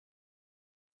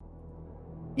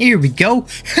Here we go.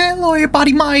 Hello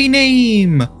everybody, my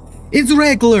name is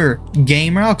Regular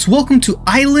Gamerox. Welcome to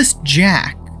Eyeless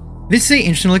Jack. This is an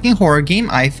interesting looking horror game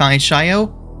I found in Shio,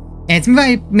 and it's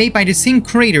made by the same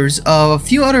creators of a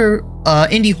few other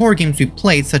indie horror games we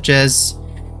played, such as,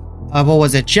 what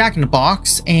was it, Jack in the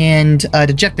Box, and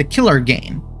the Jeff the Killer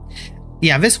game.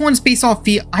 Yeah, this one's based off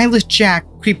the Eyeless Jack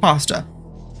Creepypasta.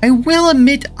 I will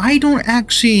admit I don't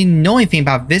actually know anything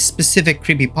about this specific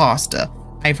Creepypasta.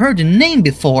 I've heard the name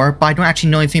before, but I don't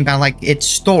actually know anything about, like, its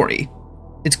story.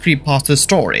 Its Creepypasta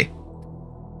story.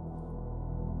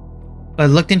 But it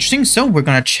looked interesting, so we're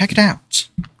gonna check it out.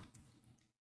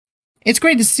 It's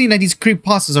great to see that these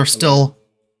Creepypastas are still...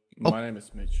 Hello. My name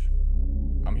is Mitch.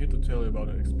 I'm here to tell you about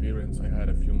an experience I had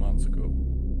a few months ago.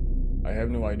 I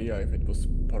have no idea if it was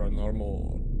paranormal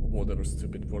or whatever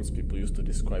stupid words people use to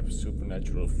describe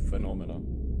supernatural phenomena.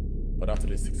 But after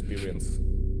this experience,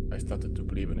 I started to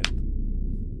believe in it.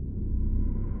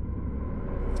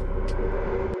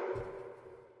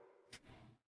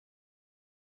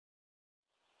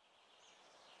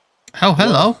 Oh,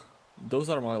 hello. Well, those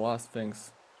are my last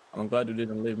things. I'm glad you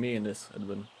didn't leave me in this,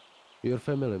 Edwin. Your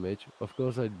family, Mitch. Of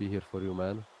course I'd be here for you,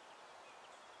 man.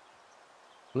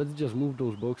 Let's just move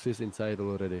those boxes inside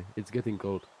already. It's getting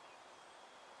cold.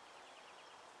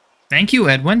 Thank you,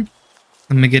 Edwin.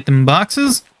 Let me get them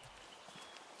boxes.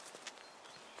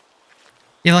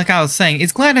 Yeah, like I was saying,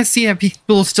 it's glad to see that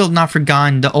people still not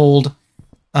forgotten the old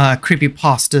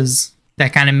creepypastas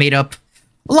that kind of made up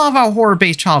a lot of our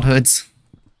horror-based childhoods.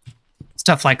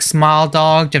 Stuff like Smile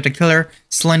Dog, Jeff the Killer,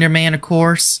 Slender Man, of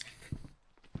course.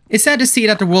 It's sad to see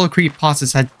that the world of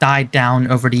creepypastas has died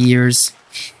down over the years.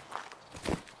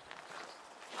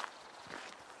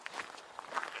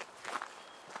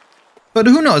 But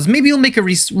who knows, maybe it'll make a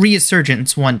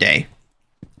resurgence one day.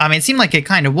 I mean, it seemed like it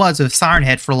kind of was with Siren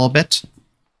Head for a little bit.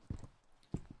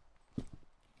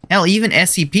 Hell, even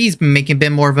SCP's been making a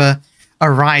bit more of a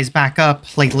rise back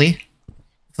up lately.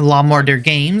 With a lot more of their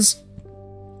games.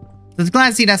 So it's glad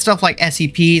to see that stuff like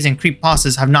SCPs and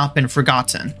creepypastas have not been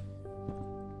forgotten.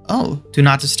 Oh, do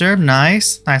not disturb,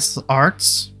 nice. Nice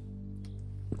arts.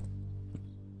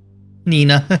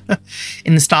 Nina,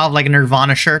 in the style of like a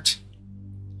Nirvana shirt.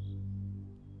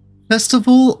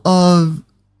 Festival of...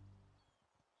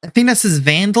 I think this is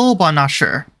Vandal, but I'm not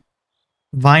sure.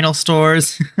 Vinyl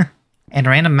stores. And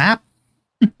random map.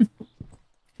 Did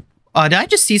I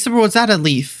just see something, or was that a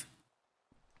leaf?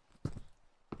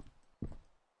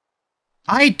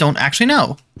 I don't actually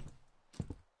know.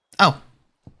 Oh.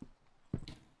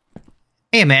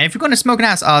 Hey man, if you're going to smoke an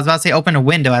ass, I was about to say open a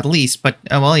window at least, but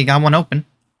well, you got one open.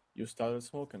 You started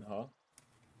smoking, huh?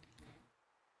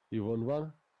 You want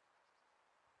one?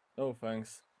 No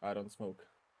thanks, I don't smoke.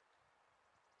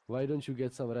 Why don't you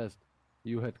get some rest?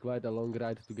 You had quite a long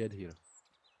ride to get here.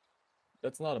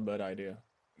 That's not a bad idea.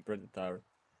 I'm pretty tired.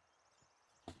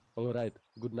 Alright,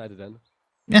 good night then.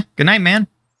 Yeah, good night, man.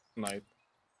 Night.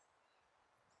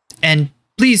 And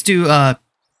please do,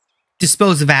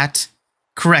 dispose of that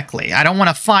correctly. I don't want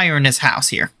a fire in this house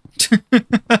here.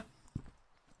 If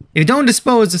you don't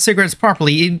dispose of cigarettes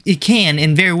properly, it can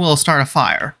and very well start a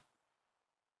fire.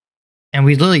 And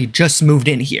we literally just moved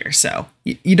in here, so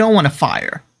you don't want a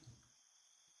fire.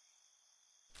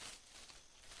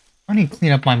 I need to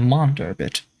clean up my monitor a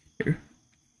bit here.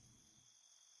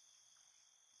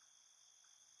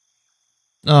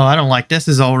 Oh, I don't like this.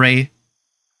 This is already...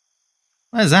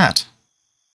 What is that?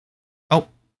 Oh.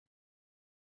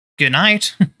 Good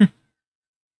night.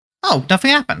 Oh,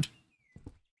 nothing happened.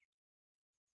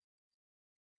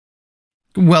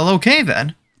 Well, okay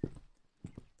then.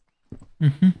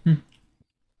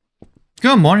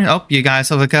 Good morning. Oh, you guys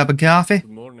have a cup of coffee? Good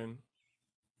morning.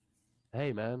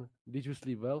 Hey man, did you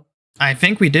sleep well? I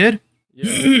think we did.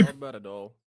 Yeah, not bad at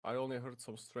all. I only heard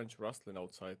some strange rustling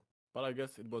outside, but I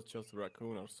guess it was just a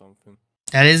raccoon or something.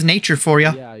 That is nature for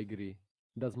you. Yeah, I agree.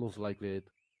 That's most likely it.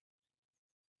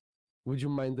 Would you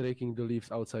mind raking the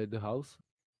leaves outside the house?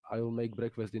 I will make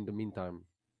breakfast in the meantime.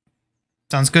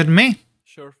 Sounds good to me.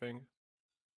 Sure thing.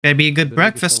 Better be a good The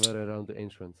rake is breakfast. somewhere around the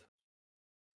entrance.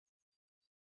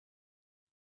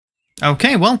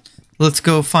 Okay, well, let's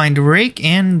go find Rake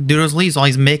and do those leaves while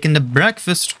he's making the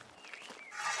breakfast.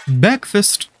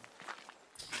 Breakfast.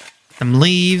 Them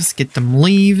leaves, get them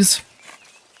leaves.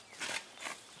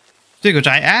 Speaking of which,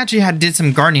 I actually did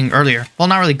some gardening earlier. Well,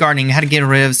 not really gardening, I had to get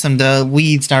rid of some of the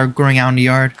weeds that are growing out in the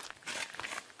yard.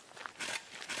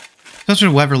 Especially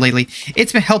the weather lately.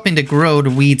 It's been helping to grow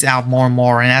the weeds out more and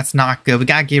more, and that's not good. We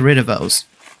gotta get rid of those.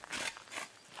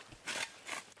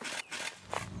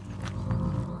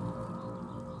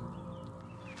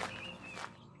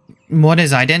 What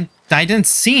is it? I didn't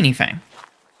see anything.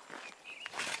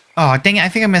 Oh, dang it, I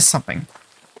think I missed something.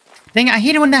 Dang it, I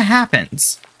hate it when that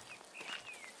happens.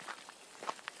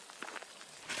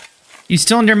 You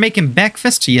still in there making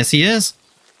breakfast? Yes, he is.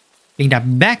 Making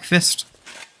that breakfast.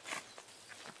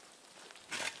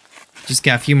 Just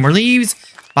got a few more leaves.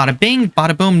 Bada bing,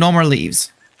 bada boom, no more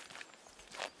leaves.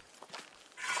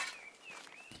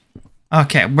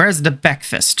 Okay, where's the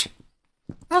breakfast?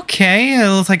 Okay, it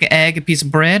looks like an egg, a piece of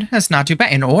bread. That's not too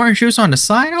bad. And orange juice on the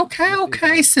side. Okay,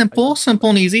 okay. Simple, simple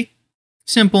and easy.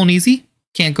 Simple and easy.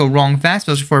 Can't go wrong with that,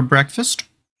 especially for breakfast.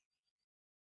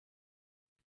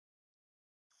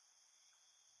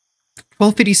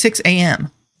 12:56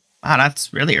 a.m. Wow,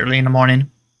 that's really early in the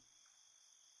morning.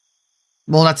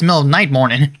 Well, that's middle of the night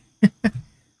morning.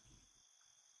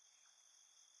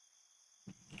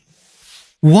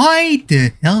 Why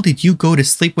the hell did you go to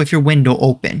sleep with your window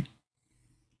open?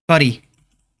 Buddy.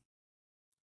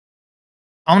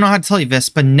 I don't know how to tell you this,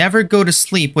 but never go to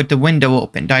sleep with the window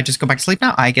open. Do I just go back to sleep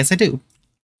now? I guess I do.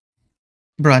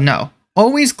 Bruh, no.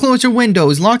 Always close your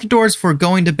windows, lock your doors before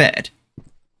going to bed.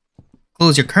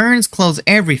 Close your curtains, close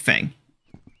everything.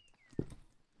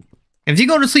 If you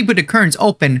go to sleep with the curtains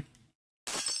open...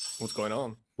 What's going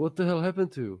on? What the hell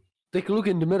happened to you? Take a look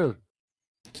in the mirror.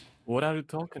 What are you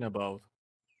talking about?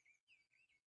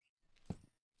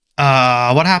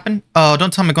 What happened? Oh,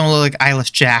 don't tell me I'm gonna look like Eyeless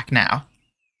Jack now.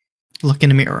 Look in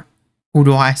the mirror. Who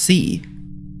do I see?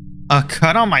 A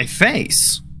cut on my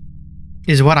face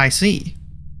is what I see.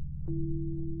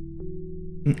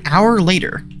 An hour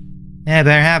later. Yeah,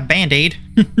 better have Band-Aid.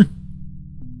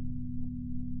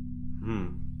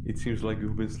 It seems like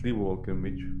you've been sleepwalking,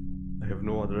 Mitch. I have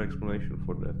no other explanation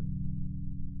for that.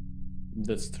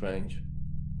 That's strange.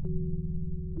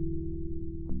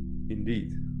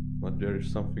 Indeed, but there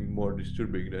is something more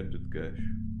disturbing than that, Cash.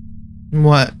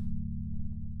 What?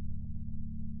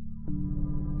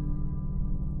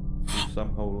 You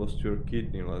somehow lost your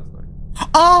kidney last night.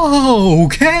 Oh,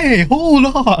 okay, hold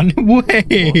on,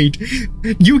 wait.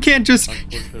 You can't just...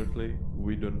 Unfortunately,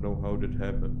 we don't know how that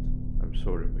happened. I'm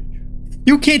sorry, Mitch.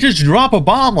 You can't just drop a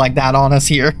bomb like that on us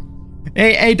here.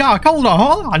 Hey, Doc, hold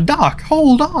on, Doc,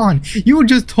 hold on. You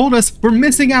just told us we're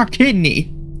missing our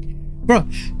kidney. Bro,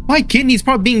 my kidney's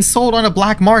probably being sold on a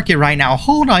black market right now.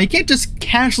 Hold on, you can't just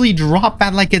casually drop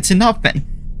that like it's nothing.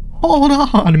 Hold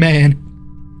on, man.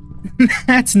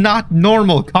 That's not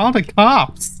normal. Call the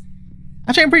cops.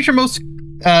 Actually, I'm pretty sure most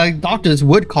doctors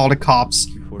would call the cops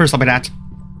for something like that.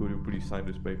 Could you please sign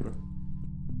this paper?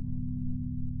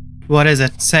 What does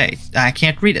it say? I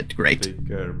can't read it. Great. Take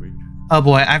care, Mitch. Oh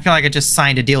boy, I feel like I just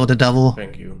signed a deal with the devil.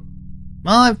 Thank you.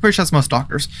 Well, I'm pretty sure that's most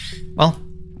doctors. Well,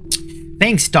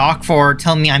 thanks, Doc, for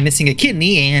telling me I'm missing a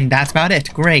kidney, and that's about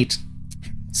it. Great.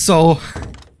 So,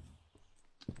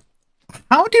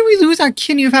 how did we lose our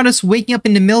kidney without us waking up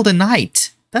in the middle of the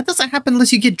night? That doesn't happen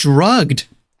unless you get drugged.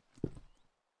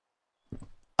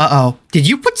 Uh-oh. Did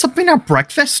you put something in our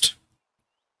breakfast?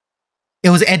 It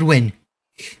was Edwin.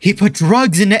 He put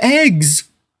drugs in the eggs.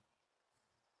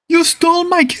 You stole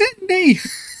my kidney.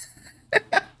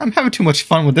 I'm having too much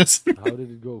fun with this. How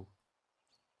did it go?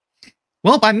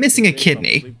 Well, I'm missing a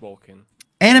kidney. Sleepwalking.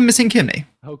 And a missing kidney.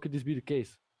 How could this be the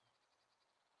case?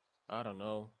 I don't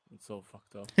know. It's so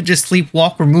fucked up. I just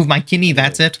sleepwalk, remove my kidney,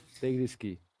 that's it. Take this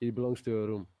key. It belongs to your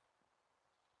room.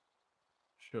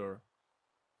 Sure.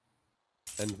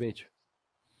 And Mitch,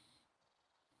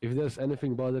 if there's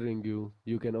anything bothering you,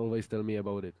 you can always tell me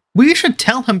about it. We should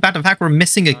tell him about the fact we're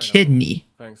missing a I know. kidney.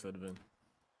 Thanks, Edwin.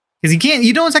 Because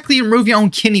you don't exactly remove your own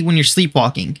kidney when you're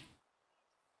sleepwalking.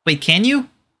 Wait, can you?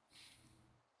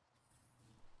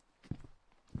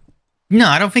 No,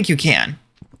 I don't think you can.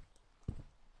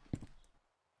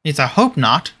 At least I hope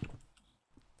not.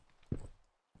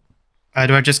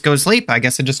 Do I just go to sleep? I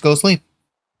guess I just go to sleep.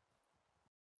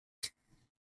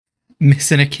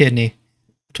 Missing a kidney.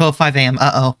 12:05 a.m.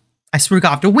 Uh-oh. I swear to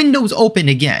God, the window's open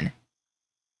again.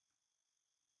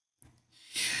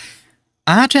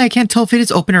 Actually, I can't tell if it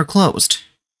is open or closed.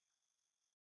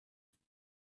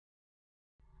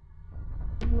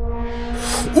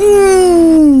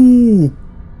 Ooh!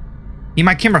 Need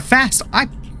my camera fast.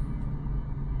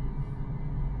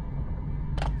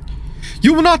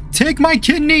 You will not take my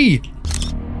kidney!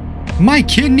 My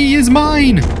kidney is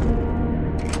mine!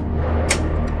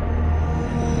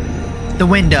 The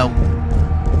window.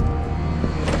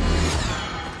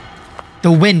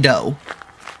 The window.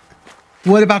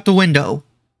 What about the window?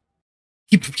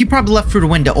 He probably left through the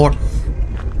window, or...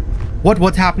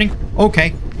 What's happening?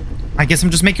 Okay. I guess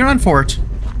I'm just making a run for it.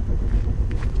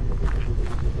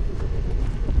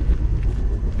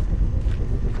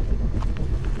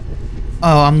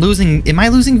 Oh, am I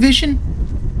losing vision?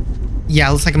 Yeah,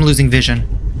 looks like I'm losing vision.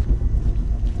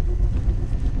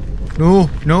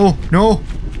 No, no, no.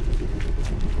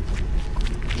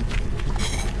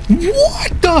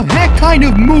 What the heck kind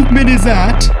of movement is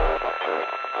that?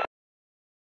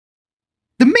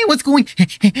 The man was going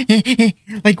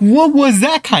like, what was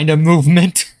that kind of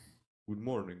movement? Good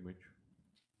morning, Mitch.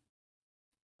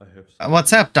 I have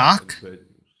What's up, Doc? bad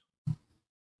news.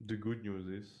 The good news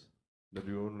is that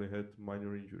you only had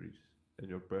minor injuries and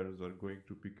your parents are going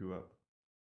to pick you up.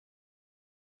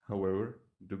 However,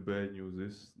 the bad news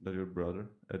is that your brother,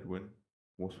 Edwin,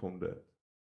 was found dead.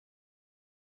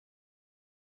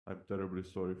 I'm terribly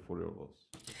sorry for your loss.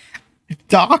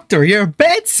 Doctor, your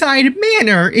bedside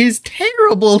manner is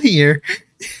terrible here.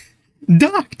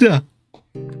 Doctor.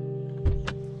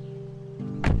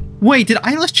 Wait, did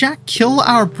Eyeless Jack kill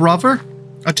our brother?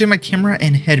 I'll turn my camera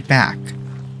and head back.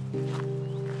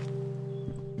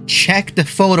 Check the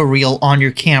photo reel on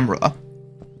your camera.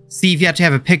 See if you have to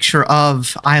have a picture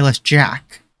of Eyeless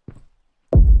Jack.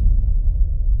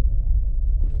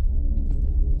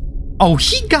 Oh,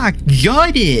 he got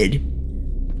gutted.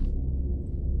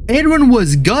 Edwin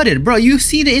was gutted. Bro, you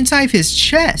see the inside of his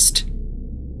chest.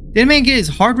 Did the man get his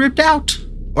heart ripped out?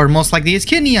 Or most likely his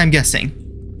kidney, I'm guessing.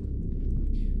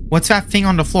 What's that thing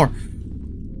on the floor?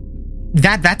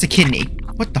 That's a kidney.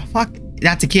 What the fuck?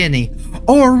 That's a kidney.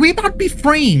 Oh, are we about to be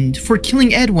framed for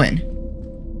killing Edwin?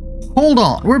 Hold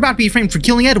on. We're about to be framed for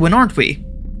killing Edwin, aren't we?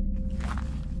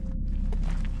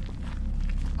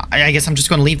 I guess I'm just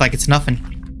going to leave like it's nothing.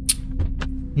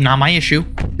 Not my issue.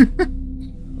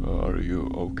 Are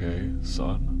you okay,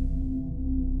 son?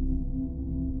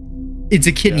 It's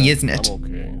a kidney, Yeah, isn't it? I'm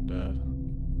okay, Dad.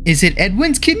 Is it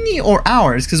Edwin's kidney or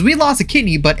ours? Because we lost a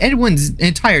kidney, but Edwin's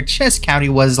entire chest cavity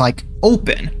was, like,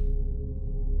 open.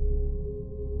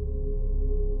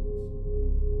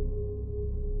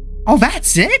 Oh,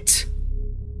 that's it?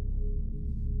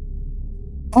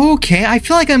 Okay, I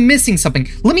feel like I'm missing something.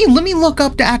 Let me look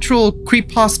up the actual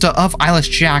creepypasta of Eyeless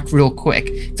Jack real quick.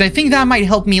 Because I think that might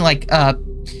help me, like,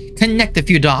 connect a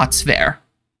few dots there.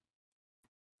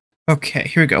 Okay,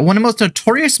 here we go. One of the most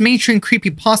notorious mainstream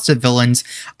creepypasta villains,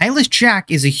 Eyeless Jack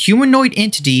is a humanoid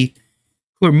entity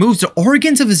who removes the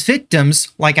organs of his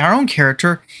victims, like our own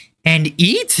character, and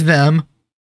eats them.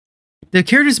 The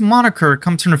character's moniker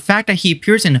comes from the fact that he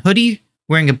appears in a hoodie,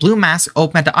 wearing a blue mask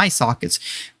open at the eye sockets,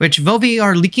 which, though they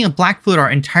are leaking a black fluid,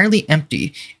 are entirely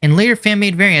empty. In later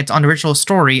fan-made variants on the original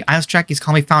story, Eyeless Jack is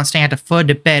commonly found staying at the foot of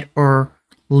the bed or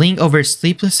leaning over his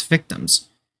sleepless victims.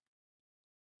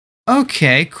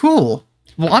 Okay, cool.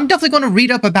 Well, I'm definitely going to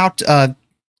read up about, Oh,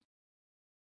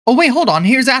 wait, hold on.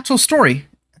 Here's the actual story.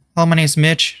 Hello, my name is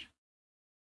Mitch.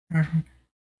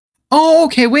 Oh,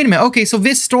 okay, wait a minute. Okay, so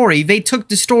this story, they took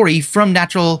the story from the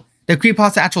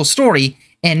creepypasta actual story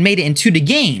and made it into the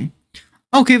game.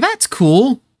 Okay, that's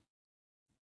cool.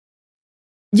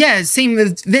 Yeah, same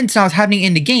events that was happening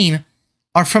in the game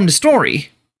are from the story.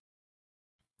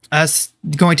 Us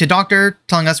going to doctor,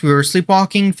 telling us we were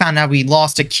sleepwalking, found out we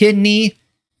lost a kidney.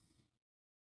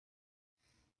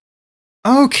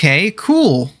 Okay,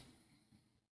 cool.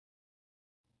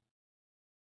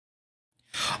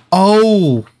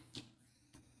 Oh,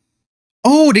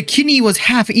 the kidney was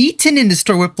half eaten in the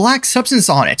story with black substance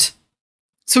on it.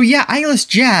 So yeah, Eyeless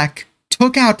Jack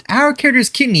took out our character's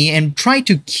kidney and tried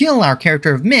to kill our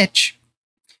character of Mitch,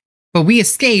 but we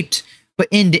escaped. But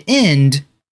in the end,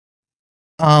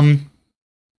 my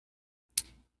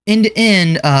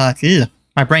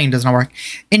brain doesn't work.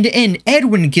 In the end,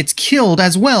 Edwin gets killed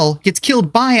as well, gets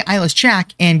killed by Eyeless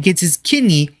Jack and gets his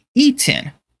kidney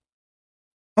eaten.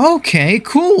 Okay,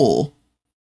 cool.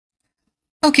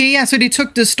 Okay, yeah, so they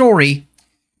took the story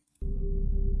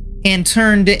and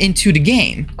turned it into the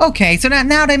game. Okay, so now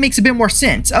that makes a bit more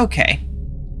sense. Okay.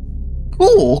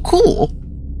 Cool.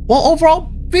 Well,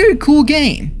 overall, very cool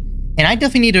game. And I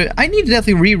need to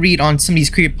definitely reread on some of these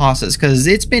creepypastas, because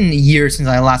it's been years since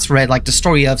I last read, like, the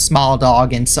story of Small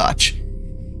Dog and such.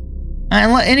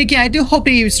 And again, I do hope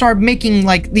they start making,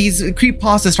 like, these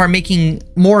creepypastas start making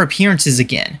more appearances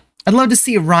again. I'd love to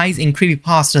see a rise in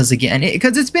creepypastas again,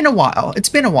 because it's been a while.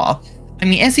 I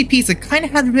mean, SCPs have kind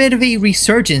of had a bit of a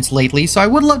resurgence lately, so I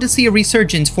would love to see a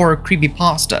resurgence for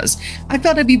creepypastas. I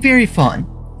thought it'd be very fun.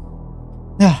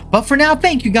 But for now,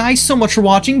 thank you guys so much for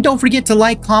watching. Don't forget to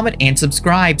like, comment, and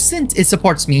subscribe, since it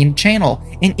supports me and the channel.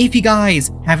 And if you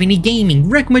guys have any gaming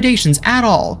recommendations at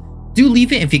all, do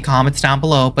leave it in the comments down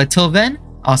below. But till then,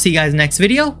 I'll see you guys next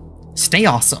video. Stay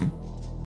awesome.